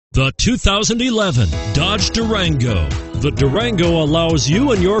The 2011 Dodge Durango. The Durango allows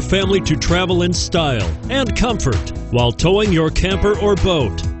you and your family to travel in style and comfort while towing your camper or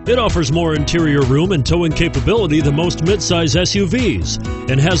boat. It offers more interior room and towing capability than most midsize SUVs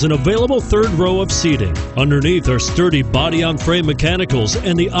and has an available third row of seating. Underneath are sturdy body-on-frame mechanicals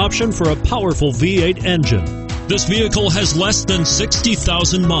and the option for a powerful V8 engine. This vehicle has less than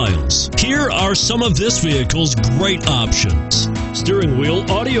 60,000 miles. Here are some of this vehicle's great options: steering wheel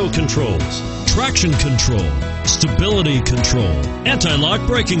audio controls, traction control, stability control, anti-lock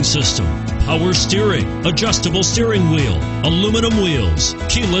braking system, power steering, adjustable steering wheel, aluminum wheels,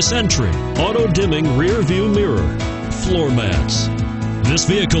 keyless entry, auto-dimming rear view mirror, floor mats. This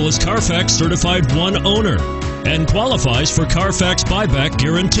vehicle is Carfax certified one owner and qualifies for Carfax buyback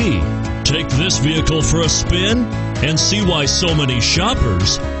guarantee. Take this vehicle for a spin and see why so many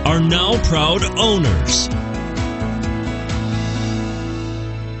shoppers are now proud owners.